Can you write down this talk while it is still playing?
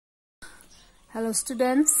Hello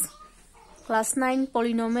students, class 9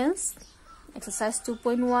 polynomials, exercise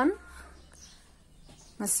 2.1.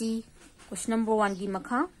 Ngasi question number 1 gi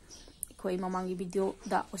makha koi mamangi video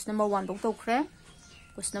da question number 1 dok tokre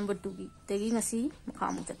question number 2 gi tegi ngasi makha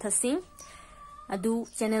mu thasi adu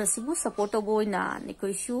channel sibu support oboina ne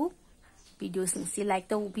koi shu video sing si like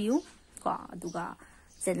to view ko aduga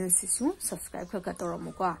channel sisu subscribe ka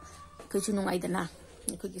toromu ko koi chu nungai dana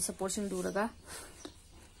ne koi gi support sing duraga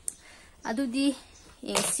adudi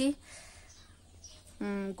yesi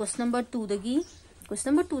question number 2 dagi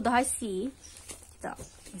question number 2 da si ta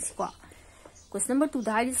question number 2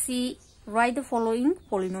 da si write the following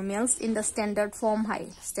polynomials in the standard form hai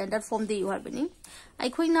standard form de you have been ai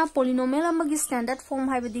khoina polynomial amagi standard form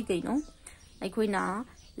hai badi kaino ai khoina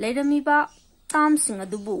leirami ba term sing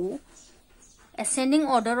adubu ascending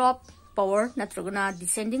order of power natragana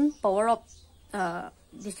descending power of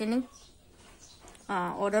descending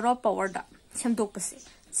order of power da semdok pase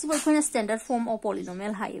sibo khoina standard form of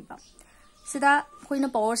polynomial hai ba sida khoina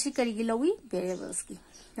power si kari gi lawi variables ki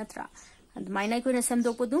natra and maina khoina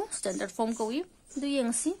semdok podu standard form ko wi du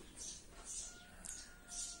yengsi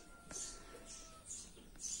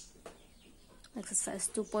exercise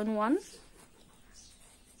 2.1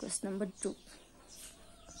 question number 2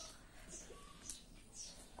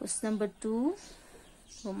 question number 2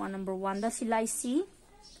 Roman number 1 da silai si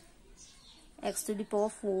x to the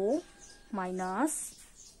power 4 minus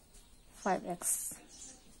 5x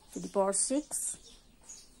to the power 6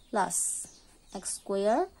 plus x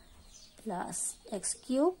square plus x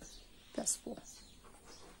cube plus 4.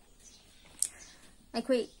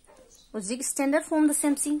 Akoi ojik standard form the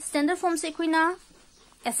same thing. Standard form se koina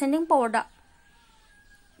ascending power da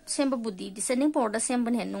same budi descending power da same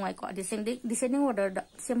ban hen nungai ko descending order da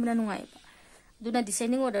same ban nungai duna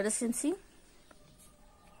descending order da same thing.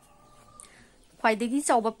 Kwaidagi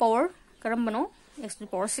chawba power karambano x to the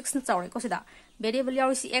power 6 na chawre ko sida variable yaw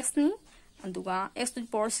si x ni anduga x to the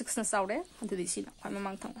power 6 na chawre andu di sina khoi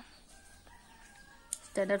mamang thang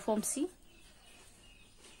standard form si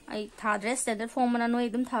ai thadre standard form na noi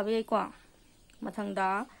dum thabe ko mathang da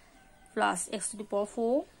plus x to the power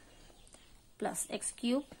 4 plus x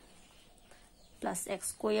cube plus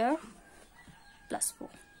x square plus 4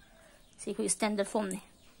 si ko standard form ne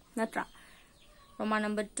natra Roman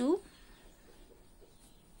number 2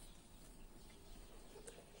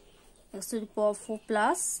 x to the power 4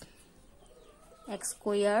 plus x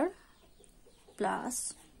square plus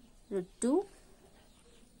root 2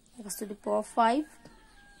 x to the power 5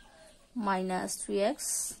 minus 3x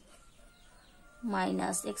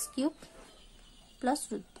minus x cube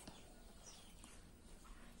plus root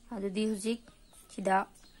 2 adudi hujik sida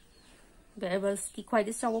variables ki khwai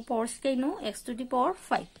de saw powers ke no x to the power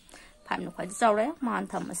 5 no khwai de sawre man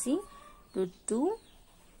thamasi root 2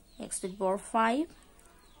 x to the power 5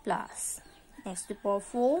 plus x to the power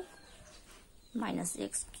 4 minus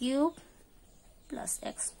x cube plus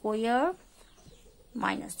x square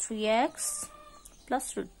minus 3x plus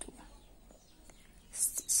root 2.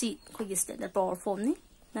 See, koi standard power form ni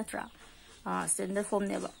natra standard form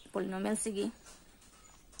ne ba polynomial sigi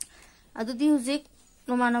adu di hujik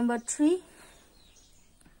Roman number 3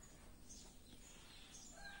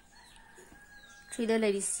 da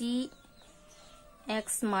lady c x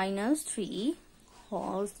minus 3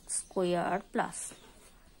 whole square plus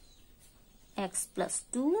x plus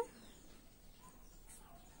 2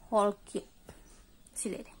 whole cube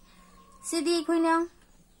sile sidi khoina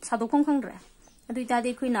sadu khong khang re adu ta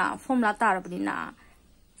de khoina formula tar bani na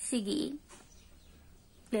sigi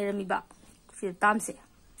lerami ba si tam se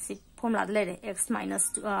si formula de le x minus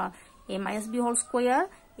a minus b whole square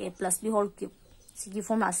a plus b whole cube sigi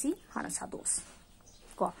formula si hana sados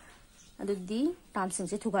ko adu di tam sing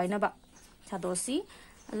se thugai na ba sadosi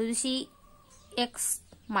adu si x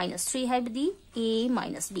minus 3 hai bdi a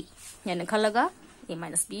minus b yana khalaga a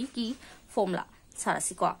minus b ki formula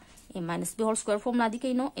sarasi ko a minus b whole square formula di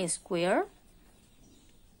kaino a square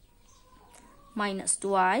minus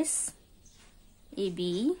twice ab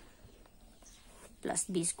plus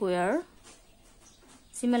b square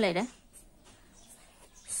similar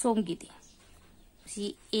somgidi si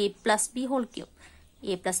a plus b whole cube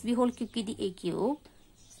ki di a cube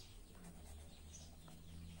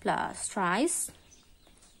plus thrice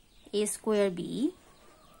a square b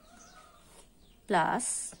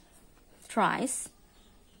plus thrice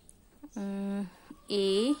a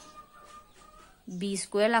b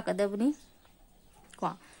square la kadabni ko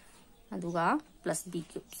aduga plus b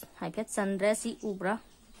cubes haipet sandre si ubra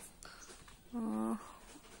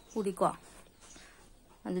uri ko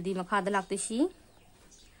adudi makha da lakte si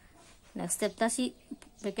next step ta si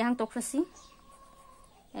beke hang tokrasi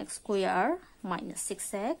x square minus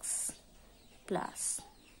 6x plus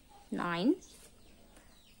 9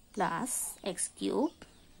 plus x cube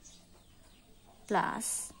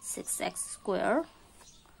plus 6x square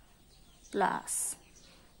plus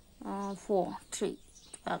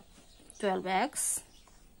 12x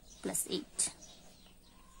plus 8.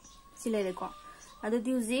 Sila ko. Ado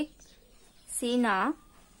diuzik sina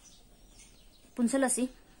punsalasi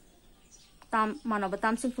tam manaba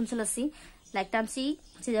tam sing punsalasi like tam si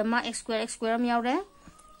sidama x square am yaure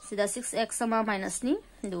sida 6x sama minus ni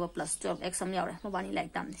duga plus 12x am yaure mabani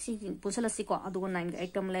like tam si punsalasi ko adu 9 ga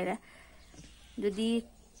ekam lere dudi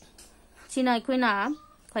sina ikoina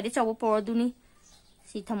khadi chawo power duni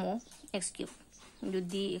si thamo x cube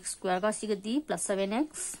dudi x square ga sigadi plus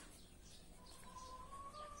 7x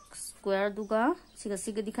square duga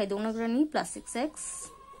sigadi khaidona grani plus 6x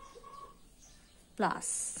plus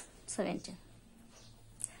 17.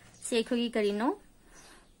 See khagi karino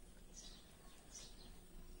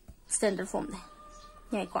standard form ne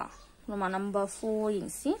yai kwa Roman number 4 yin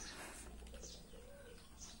si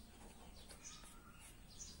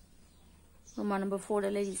Roman number 4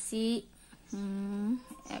 dale si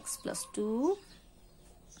x plus 2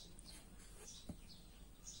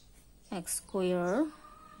 x square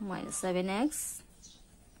minus 7x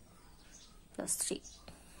plus 3.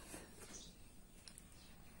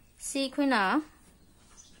 See quina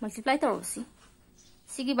multiply taro si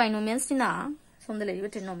sigi binomials tina from the lady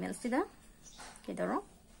trinomials tida kedaro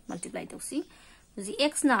multiply to si the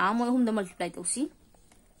x na moi hum the multiply to si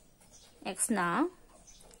x na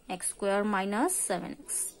x square minus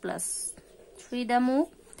 7x plus 3 damu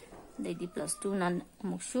the plus 2 nan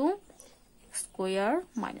mukshu x square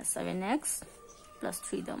minus 7x plus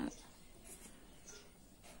 3 damu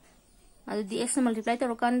adu the x na multiply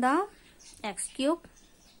taro kanda x cube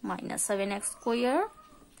minus 7x square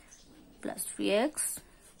plus 3x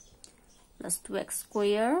plus 2x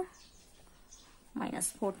square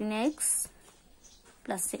minus 14x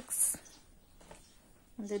plus 6.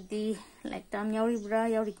 And the like tam yauri bra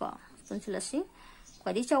yauri ko punchilasi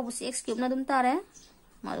kwadi chawbusi x cube na dum tare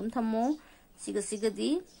madum thamo siga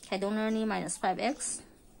di khaidona ni minus 5x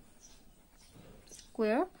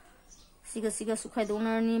square siga su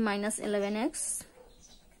khaidona ni minus 11x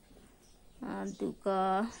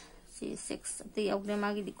duka si 6 the yaugre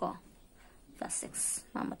magi diko plus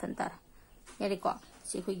 6 mama tantar yari ko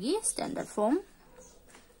si hugi standard form.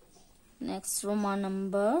 Next Roman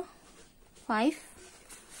number 5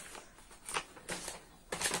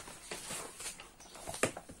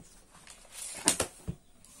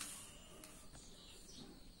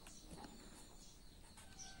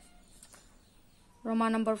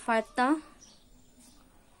 Roman number 5 ta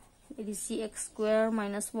it is x square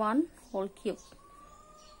minus 1 whole cube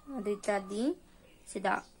adita di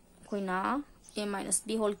sida koina a minus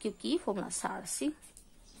b whole cube ki formula sar si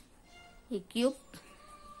a cube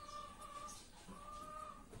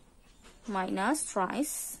minus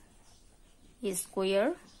thrice a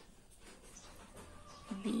square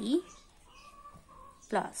b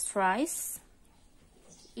plus thrice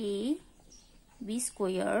a b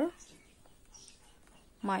square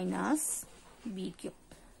minus b cube.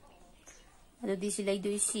 So this is like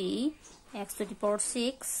see x to the power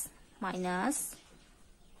 6 minus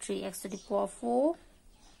 3x to the power 4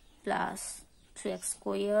 plus 3x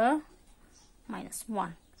square minus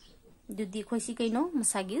 1. Do the question no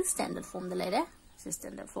masagi standard form the letter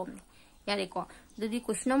standard form. Yare ko. Do the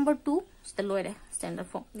question number 2 is the lower standard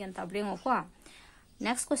form. Yan tabling ko.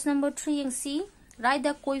 Next question number 3 and C. Write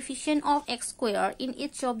the coefficient of x square in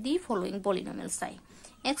each of the following polynomials.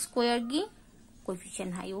 X square gi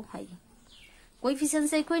coefficient hayo hay. Coefficient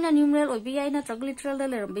say ko na numeral or bi na trag literal da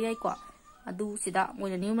leram bi ko. Adu sida mo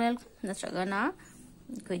na numeral na traga na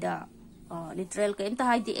ko da literal ka enta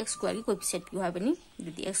hay di x square gi coefficient pi ha bani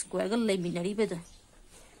di x square ga leminary be do.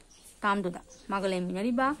 Tam do da maga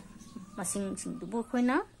leminary ba masing sing du bo ko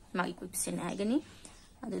na magi coefficient hay gani.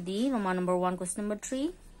 Adu di Roman number 1 question number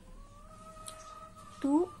 3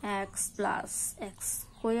 2x plus x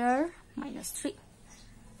square minus 3.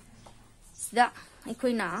 Sida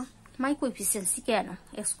ikoy na my coefficient si kaya no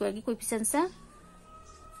x square ki coefficient sa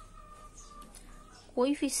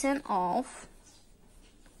coefficient of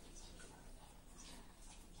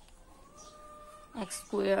x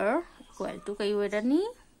square equal to kayo ni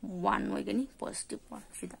 1 hoy gani positive 1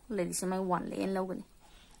 sida ledi sa may 1 le en law gani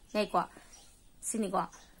ngay ko sini ko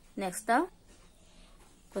next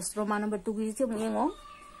question Roman number 2 gi mo yengo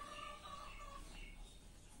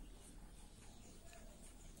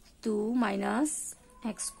 2 minus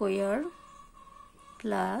x square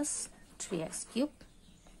plus 3x cube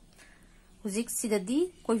हुजिक सिददी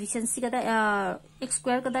coefficient सी कदा x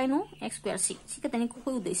square कदा no x square सी कतनी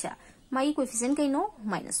को उदैसा माई coefficient कइनो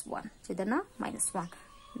 -1 सिदना -1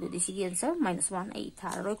 दुदि सिगी answer -1 आई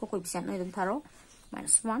थारो को coefficient no दम थारो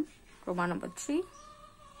 -1 Roma number 3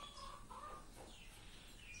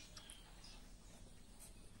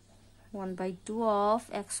 1/2 of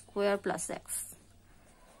x square plus x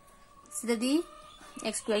सिददी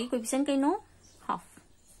x square की coefficient कइनो half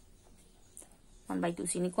 1/2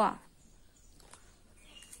 सिनी को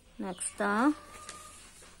next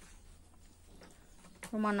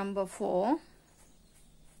Roman number 4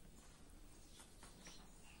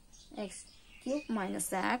 x cube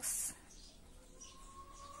minus x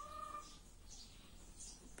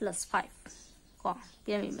plus 5 ko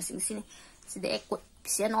pyramid masing sini sida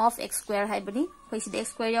equation of x square hai bani koi sida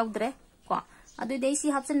x square yaudre ko adu dei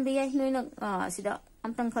si option bi ai noina sida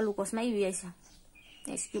amtang khalu ko smai bi ai sa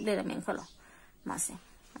x cube le ramen khalo mase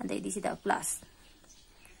adai di sida plus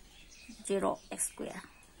 0 x square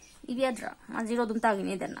ibi adra ma 0 dum tagi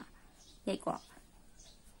ne dana yai ko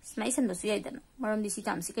smai san do su yai dana maram di si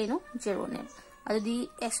tam si kaino 0 ne adu di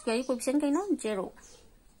x square coefficient kaino 0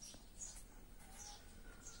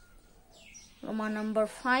 Roman number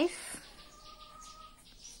 5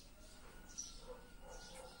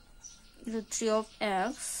 √3 of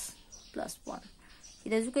x plus 1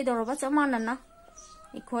 ida ju kai doro ba chamana na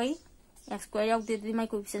ikoi x square yauk de di my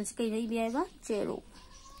coefficient si kaino ibi ai ba 0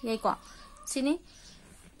 yai ko sini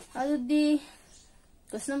adu di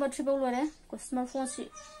question number 3 bol ware question number 4 si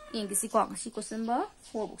ingi si ko si question number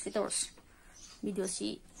 4 book si tors video si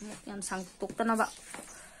yam sang tok ta na ba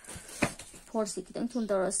 4 si kitang thun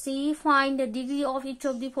tor si find the degree of each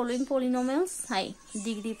of the following polynomials hai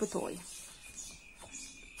degree putoi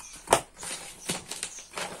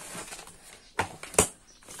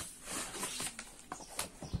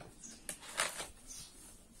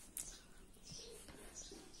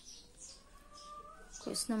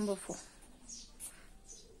question number 4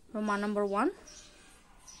 Roman number 1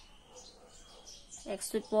 x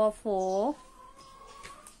to the power 4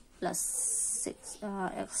 plus 6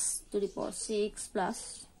 x to the power 6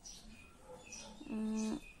 plus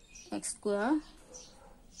x square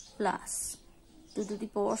plus 2 to the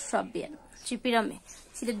power 7 chipirame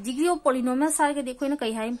see the degree of polynomial sar ke dekho na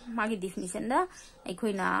kai hai magi definition da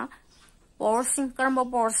aikoina Powersing karamba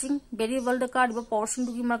powersing variable the card ba powersing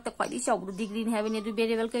du gi mak ta kwadi chawdu degree ne have ne du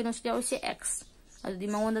variable kai no sia se x adu di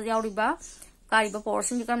mangon da yauri ba card ba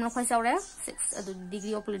powersing di kam na khoi chawre 6 adu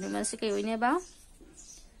degree of polynomial se kai hoine ba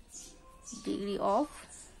degree of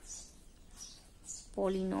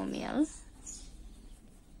polynomial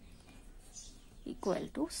equal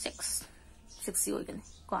to 6 6 hoigane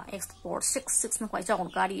ko x power 6 na khoi chawon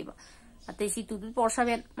card ba ate si 2 to the power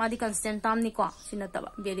 7 madi constant term ni ko sinata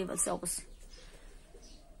ba variable se obus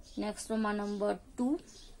next Roman number 2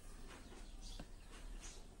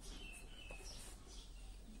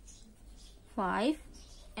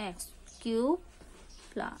 5x cube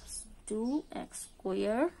plus 2x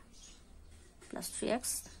square plus 3x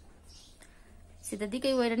sida di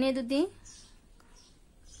kai wairane du di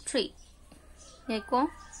 3 yai ko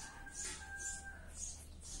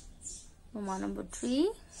Roman number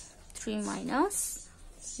 3 minus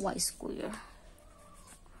y square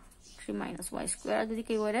 3 minus y square adu di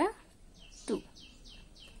kai wara 2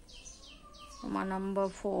 Roman number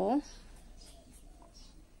 4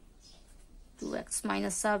 2x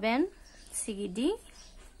minus 7 cd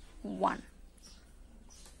 1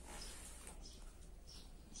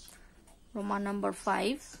 Roman number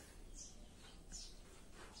 5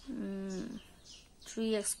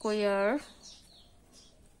 3x square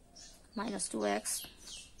minus 2x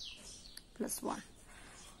plus 1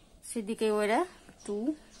 cd kai wara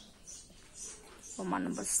 2 Roman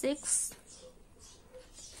number 6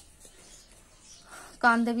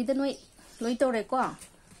 kan da vida noi loi tore ko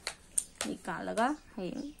ni kalaga hai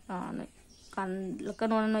noi kan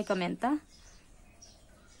lakano noi commenta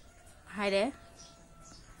haire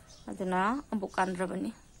aduna abu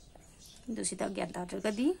kandrabani du sita gyan ta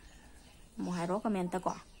tragadi mo hairo commenta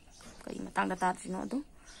ko kai matang da ta trino du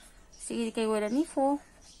sigi kai wera ni 4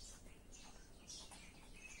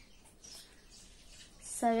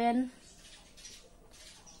 7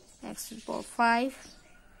 x to the power 5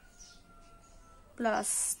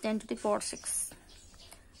 plus 10 to the power 6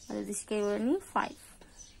 and this is 5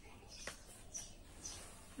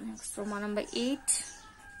 next Roman number 8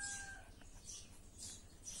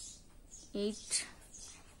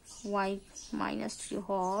 y minus 3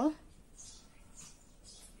 whole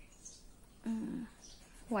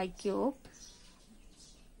y cube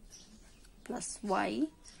plus y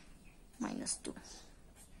minus 2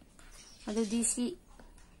 adu dc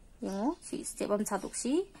Yung si step am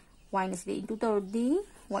sadoksi y na sida into tawdi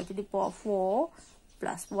y to the power 4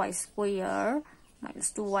 plus y square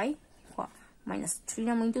minus 2y minus 3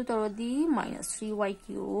 na mo into tawdi minus 3y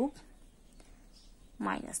cube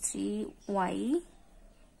minus 3y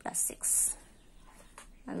plus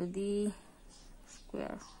 6 adudi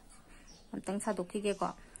square antang sadoki ke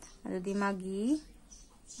ko adudi magi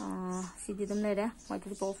sidi dum lere y to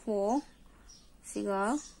the power 4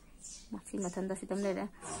 siga si mathanda si dum lere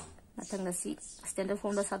mathanga si standard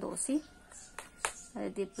form da sadosi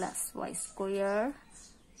adudi plus y square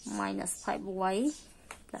minus 5y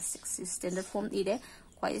plus 6 is standard form ide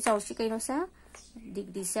kwai chaw si kai no sa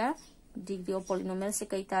degree of polynomial se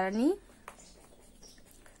kai tarani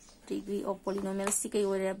degree of polynomial si kai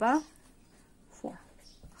oreba 4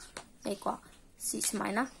 eko 6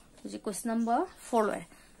 maina ji question number 4 lo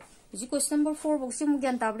ji question number 4 box si mu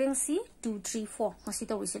gyan tabreng si 2 3 4 masi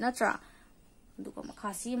to wisina tra duka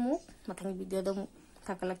makhasi mu mathang video da mu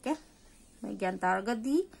thakalakke mai gyan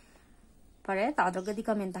targadi pare tadragadi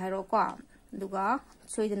comment hairo ko duga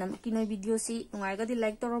soidana kinoi video si ngai di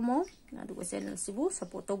like toromo duga channel sibu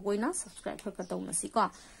support to boina subscribe ka tawna si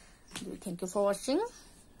ko thank you for watching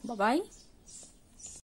bye bye